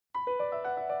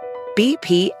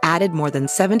BP added more than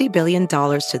 $70 billion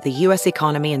to the U.S.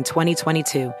 economy in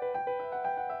 2022.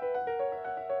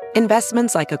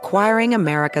 Investments like acquiring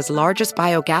America's largest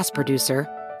biogas producer,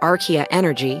 Archaea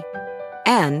Energy,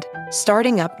 and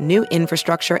starting up new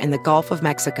infrastructure in the Gulf of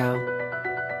Mexico.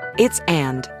 It's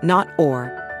and, not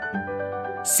or.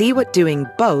 See what doing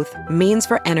both means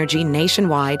for energy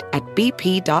nationwide at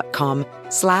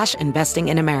bp.com/investing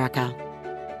in America.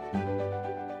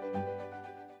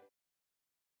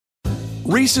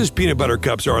 Reese's peanut butter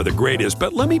cups are the greatest,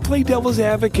 but let me play devil's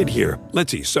advocate here.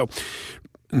 Let's see. So,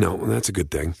 no, that's a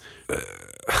good thing.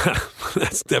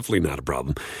 That's definitely not a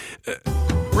problem.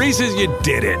 Reese's, you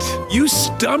did it. You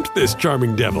stumped this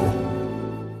charming devil.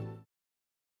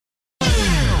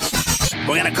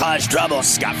 We're going to cause trouble.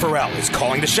 Scott Farrell is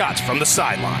calling the shots from the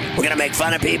sideline. We're going to make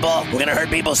fun of people. We're going to hurt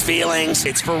people's feelings.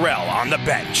 It's Farrell on the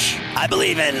bench. I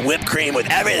believe in whipped cream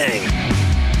with everything.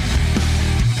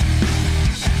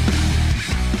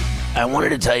 I wanted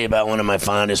to tell you about one of my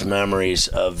fondest memories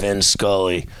of Vin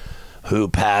Scully, who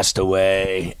passed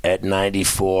away at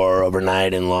 94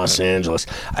 overnight in Los Angeles.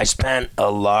 I spent a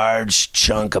large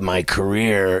chunk of my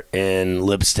career in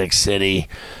Lipstick City,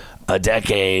 a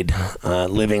decade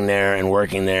living there and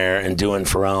working there and doing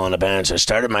Farrell on a bench. I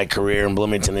started my career in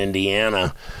Bloomington,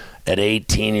 Indiana at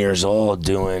 18 years old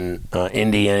doing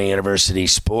Indiana University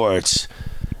sports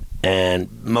and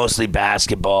mostly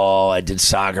basketball. I did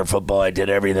soccer, football, I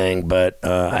did everything, but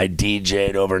I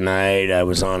DJ'd overnight. I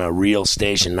was on a real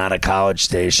station, not a college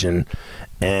station.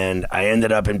 And I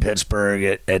ended up in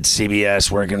Pittsburgh at CBS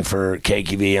working for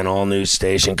KQV, an all-news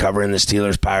station, covering the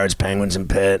Steelers, Pirates, Penguins, and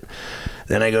Pitt.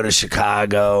 Then I go to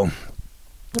Chicago,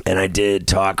 and I did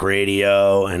talk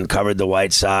radio and covered the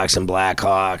White Sox and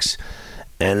Blackhawks.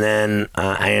 And then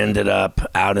I ended up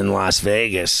out in Las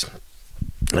Vegas,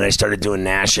 and I started doing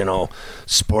national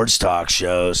sports talk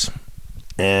shows.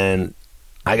 And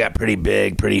I got pretty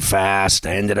big pretty fast.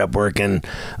 I ended up working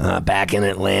back in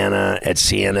Atlanta at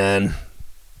CNN.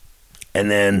 And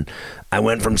then I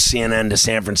went from CNN to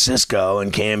San Francisco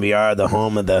and KNBR, the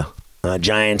home of the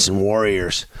Giants and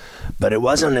Warriors. But it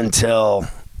wasn't until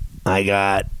I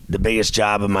got the biggest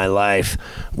job of my life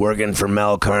working for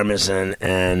Mel Karmazin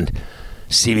and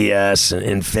CBS and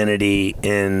Infinity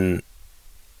in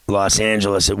Los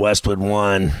Angeles at Westwood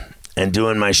One and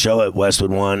doing my show at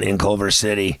Westwood One in Culver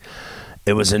City.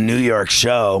 It was a New York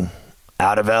show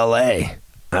out of L.A.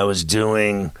 I was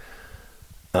doing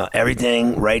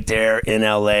everything right there in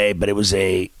L.A., but it was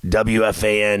a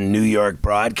WFAN New York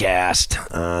broadcast.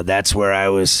 That's where I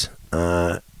was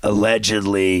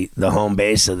allegedly the home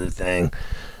base of the thing.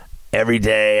 Every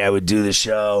day I would do the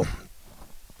show.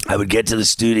 I would get to the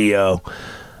studio,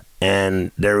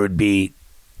 and there would be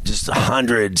just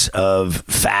hundreds of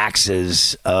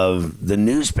faxes of the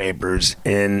newspapers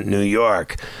in New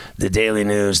York, the Daily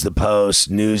News, the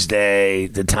Post,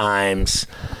 Newsday, the Times,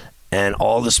 and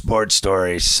all the sports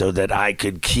stories so that I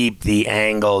could keep the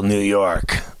angle New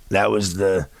York. That was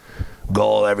the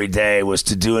goal every day, was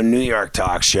to do a New York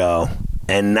talk show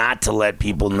and not to let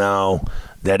people know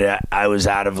that I was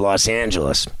out of Los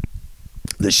Angeles.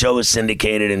 The show was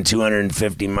syndicated in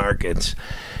 250 markets,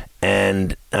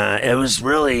 and it was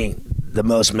really the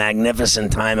most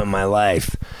magnificent time of my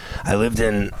life. I lived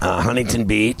in Huntington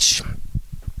Beach,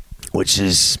 which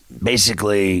is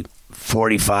basically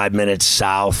 45 minutes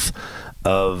south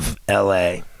of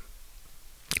L.A.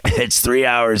 It's 3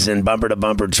 hours in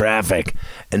bumper-to-bumper traffic,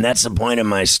 and that's the point of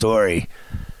my story.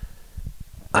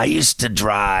 I used to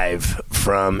drive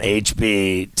from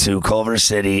HB to Culver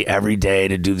City every day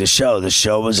to do the show. The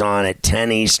show was on at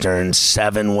 10 Eastern,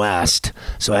 7 West,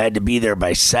 so I had to be there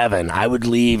by 7. I would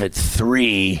leave at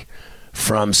 3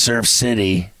 from Surf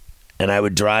City, and I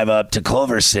would drive up to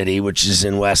Culver City, which is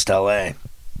in West LA.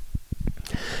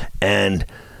 And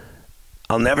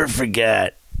I'll never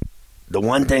forget, the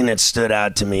one thing that stood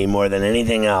out to me more than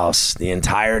anything else the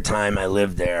entire time I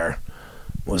lived there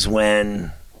was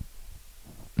when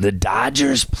the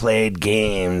Dodgers played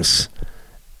games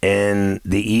in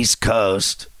the East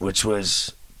Coast, which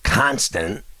was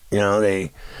constant. You know, they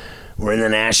were in the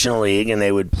National League, and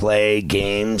they would play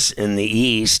games in the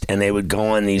East, and they would go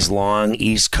on these long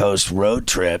East Coast road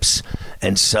trips.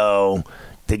 And so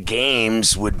the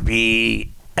games would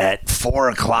be at 4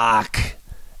 o'clock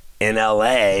in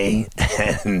L.A.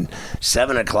 and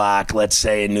 7 o'clock, let's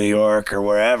say, in New York or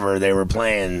wherever they were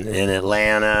playing, in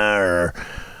Atlanta or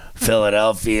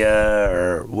Philadelphia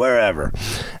or wherever.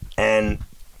 And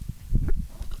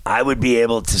I would be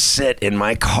able to sit in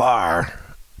my car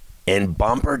in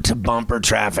bumper-to-bumper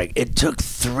traffic. It took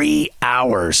 3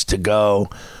 hours to go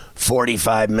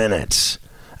 45 minutes.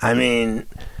 I mean,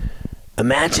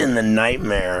 Imagine the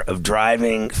nightmare of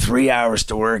driving 3 hours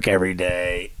to work every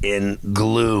day in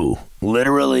glue,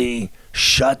 literally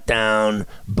shut down,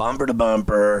 bumper to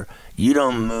bumper. You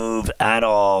don't move at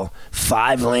all.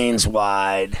 5 lanes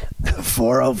wide.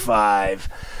 405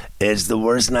 is the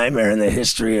worst nightmare in the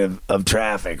history of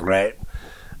traffic, right?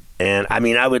 And I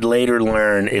mean, I would later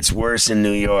learn it's worse in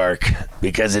New York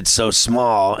because it's so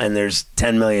small and there's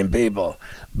 10 million people.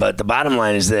 But the bottom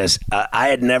line is this. I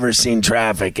had never seen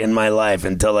traffic in my life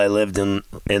until I lived in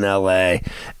LA.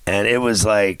 And it was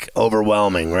like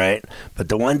overwhelming, right? But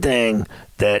the one thing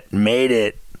that made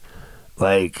it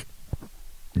like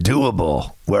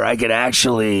doable, where I could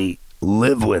actually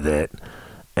live with it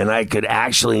and I could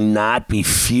actually not be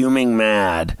fuming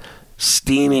mad,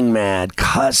 steaming mad,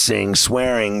 cussing,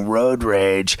 swearing, road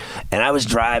rage. And I was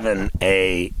driving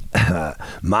a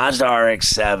Mazda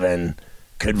RX-7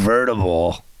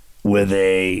 convertible with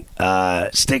a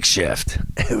stick shift.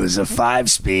 It was a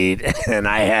 5-speed, and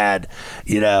I had,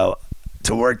 to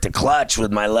work the clutch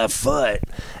with my left foot,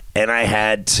 and I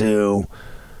had to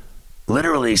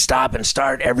literally stop and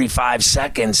start every 5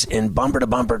 seconds in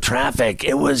bumper-to-bumper traffic.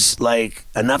 It was like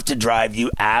enough to drive you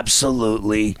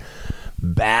absolutely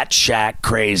batshit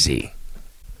crazy.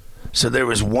 So there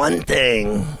was one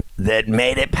thing that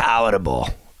made it palatable.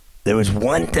 There was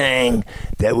one thing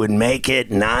that would make it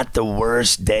not the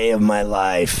worst day of my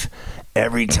life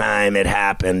every time it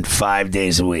happened 5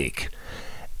 days a week.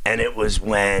 And it was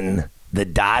when the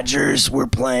Dodgers were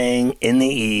playing in the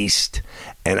East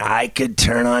and I could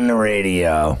turn on the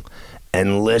radio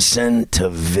and listen to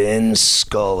Vin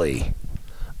Scully.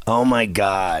 Oh my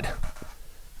God.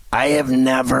 I have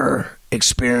never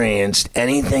experienced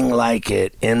anything like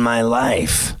it in my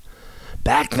life.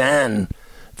 Back then,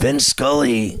 Vin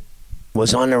Scully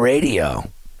was on the radio.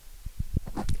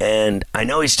 And I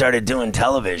know he started doing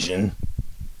television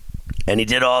and he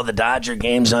did all the Dodger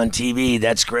games on TV.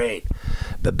 That's great.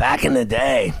 But back in the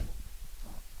day,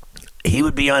 he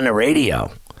would be on the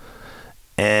radio.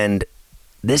 And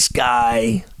this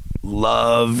guy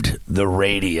loved the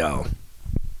radio.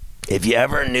 If you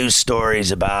ever knew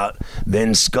stories about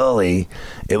Vin Scully,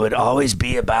 it would always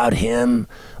be about him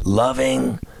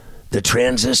loving the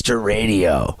transistor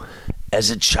radio. As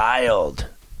a child,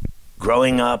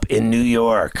 growing up in New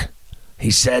York, he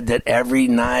said that every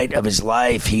night of his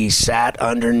life he sat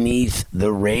underneath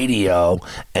the radio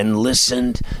and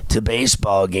listened to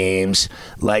baseball games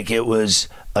like it was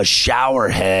a shower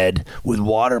head with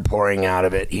water pouring out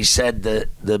of it. He said that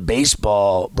the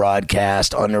baseball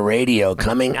broadcast on the radio,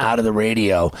 coming out of the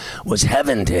radio, was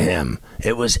heaven to him.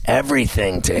 It was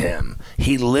everything to him.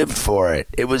 He lived for it.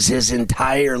 It was his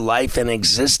entire life and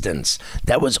existence.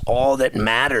 That was all that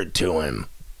mattered to him.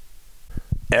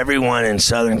 Everyone in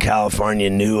Southern California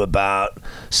knew about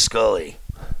Scully,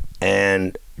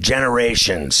 and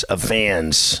generations of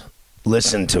fans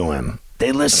listened to him.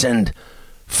 They listened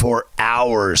for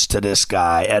hours to this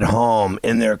guy at home,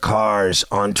 in their cars,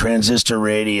 on transistor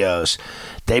radios.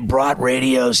 They brought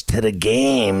radios to the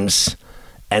games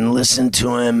and listened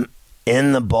to him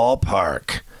in the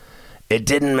ballpark. It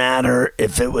didn't matter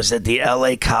if it was at the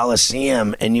LA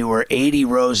Coliseum and you were 80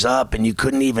 rows up and you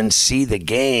couldn't even see the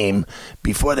game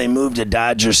before they moved to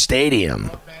Dodger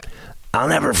Stadium. I'll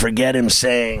never forget him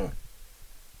saying,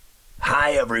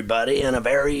 "Hi, everybody, and a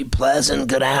very pleasant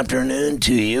good afternoon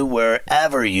to you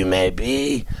wherever you may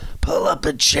be. Pull up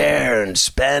a chair and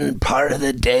spend part of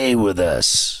the day with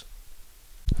us."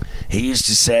 He used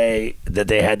to say that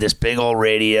they had this big old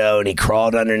radio and he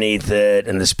crawled underneath it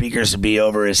and the speakers would be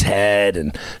over his head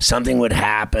and something would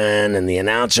happen and the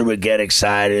announcer would get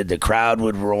excited, the crowd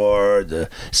would roar, the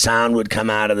sound would come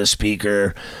out of the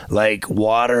speaker like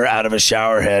water out of a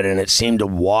shower head, and it seemed to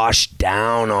wash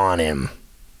down on him.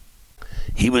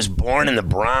 He was born in the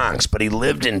Bronx, but he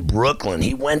lived in Brooklyn.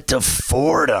 He went to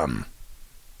Fordham.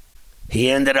 He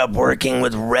ended up working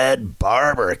with Red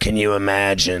Barber, can you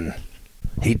imagine?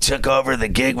 He took over the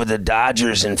gig with the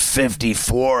Dodgers in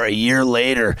 '54. A year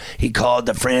later, he called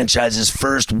the franchise's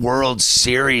first World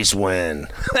Series win.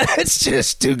 It's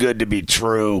just too good to be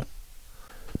true.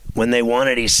 When they won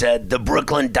it, he said, "The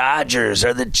Brooklyn Dodgers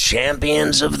are the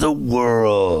champions of the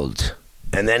world."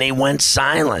 And then he went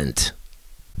silent.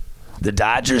 The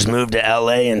Dodgers moved to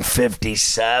LA in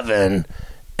 '57,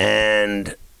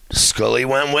 and Scully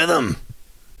went with them.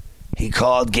 He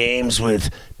called games with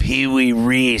Pee Wee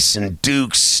Reese and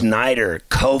Duke Snider,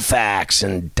 Koufax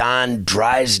and Don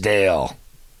Drysdale.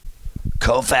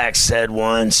 Koufax said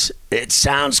once, "It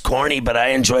sounds corny, but I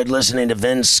enjoyed listening to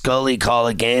Vin Scully call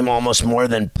a game almost more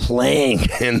than playing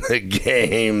in the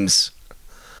games."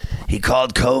 He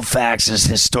called Koufax's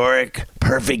historic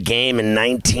perfect game in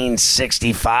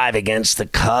 1965 against the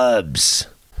Cubs.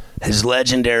 His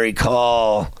legendary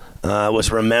call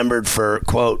was remembered for,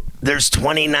 quote, "There's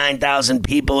 29,000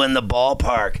 people in the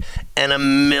ballpark and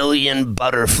 1 million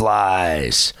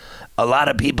butterflies. A lot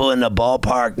of people in the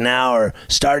ballpark now are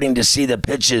starting to see the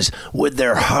pitches with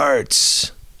their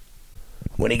hearts."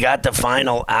 When he got the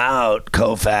final out,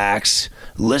 Koufax,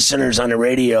 listeners on the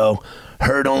radio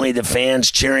heard only the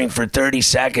fans cheering for 30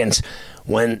 seconds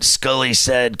when Scully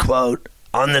said, quote,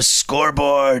 "On the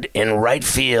scoreboard in right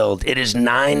field, it is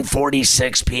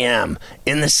 9:46 p.m.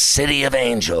 in the City of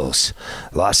Angels,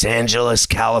 Los Angeles,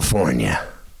 California."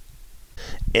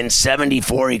 In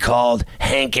 74, he called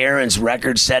Hank Aaron's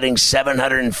record-setting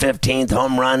 715th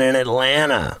home run in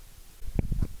Atlanta.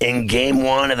 In Game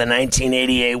 1 of the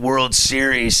 1988 World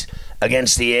Series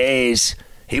against the A's,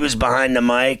 he was behind the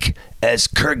mic as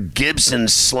Kirk Gibson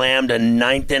slammed a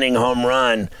ninth-inning home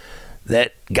run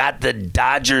that got the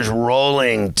Dodgers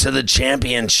rolling to the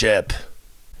championship.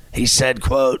 He said,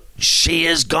 quote, "She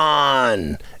is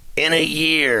gone. In a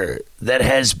year that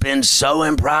has been so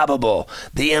improbable,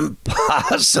 the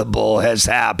impossible has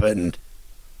happened."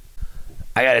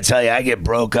 I got to tell you, I get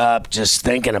broke up just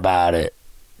thinking about it,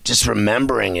 just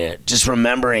remembering it, just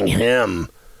remembering him.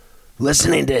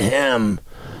 Listening to him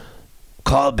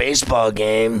call a baseball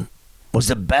game was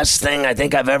the best thing I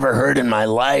think I've ever heard in my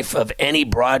life of any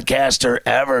broadcaster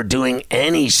ever doing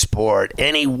any sport,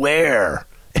 anywhere.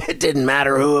 It didn't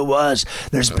matter who it was.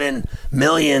 There's been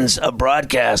millions of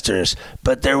broadcasters,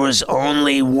 but there was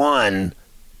only one,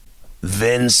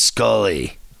 Vin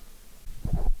Scully.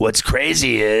 What's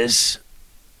crazy is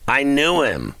I knew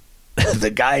him.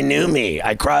 The guy knew me.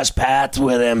 I crossed paths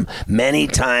with him many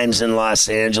times in Los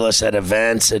Angeles at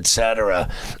events, etc.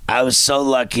 I was so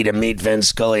lucky to meet Vin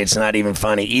Scully. It's not even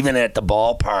funny. Even at the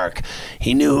ballpark,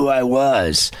 he knew who I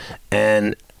was,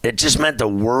 and it just meant the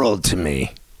world to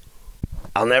me.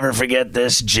 I'll never forget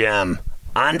this gem.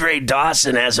 Andre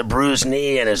Dawson has a bruised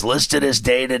knee and is listed as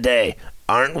day-to-day.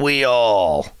 Aren't we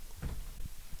all?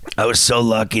 I was so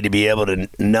lucky to be able to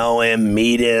know him,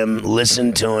 meet him,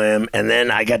 listen to him, and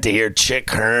then I got to hear Chick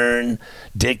Hearn,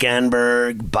 Dick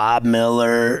Enberg, Bob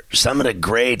Miller. Some of the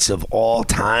greats of all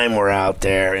time were out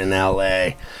there in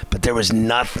L.A., but there was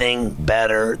nothing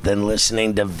better than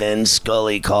listening to Vin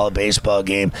Scully call a baseball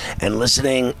game, and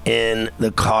listening in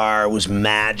the car was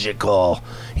magical.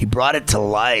 He brought it to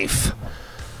life.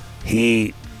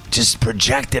 He just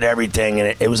projected everything,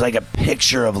 and it was like a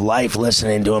picture of life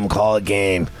listening to him call a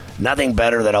game. Nothing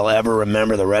better that I'll ever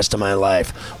remember the rest of my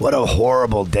life. What a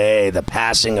horrible day, the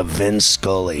passing of Vin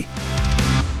Scully.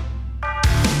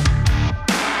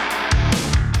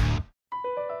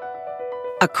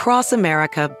 Across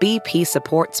America, BP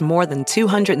supports more than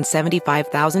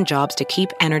 275,000 jobs to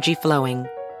keep energy flowing.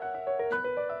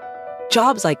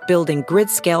 Jobs like building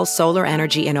grid-scale solar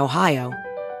energy in Ohio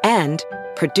and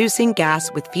producing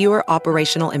gas with fewer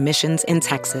operational emissions in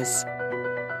Texas.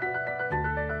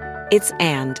 It's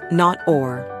and, not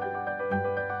or.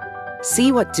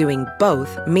 See what doing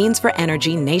both means for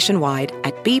energy nationwide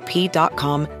at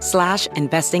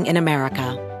bp.com/investing in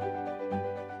America.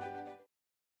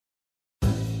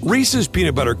 Reese's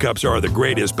peanut butter cups are the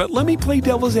greatest, but let me play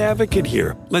devil's advocate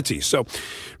here. Let's see. So,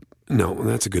 no,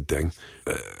 that's a good thing.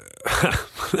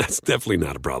 That's definitely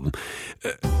not a problem.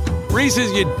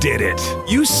 Reese's, you did it.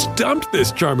 You stumped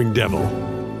this charming devil.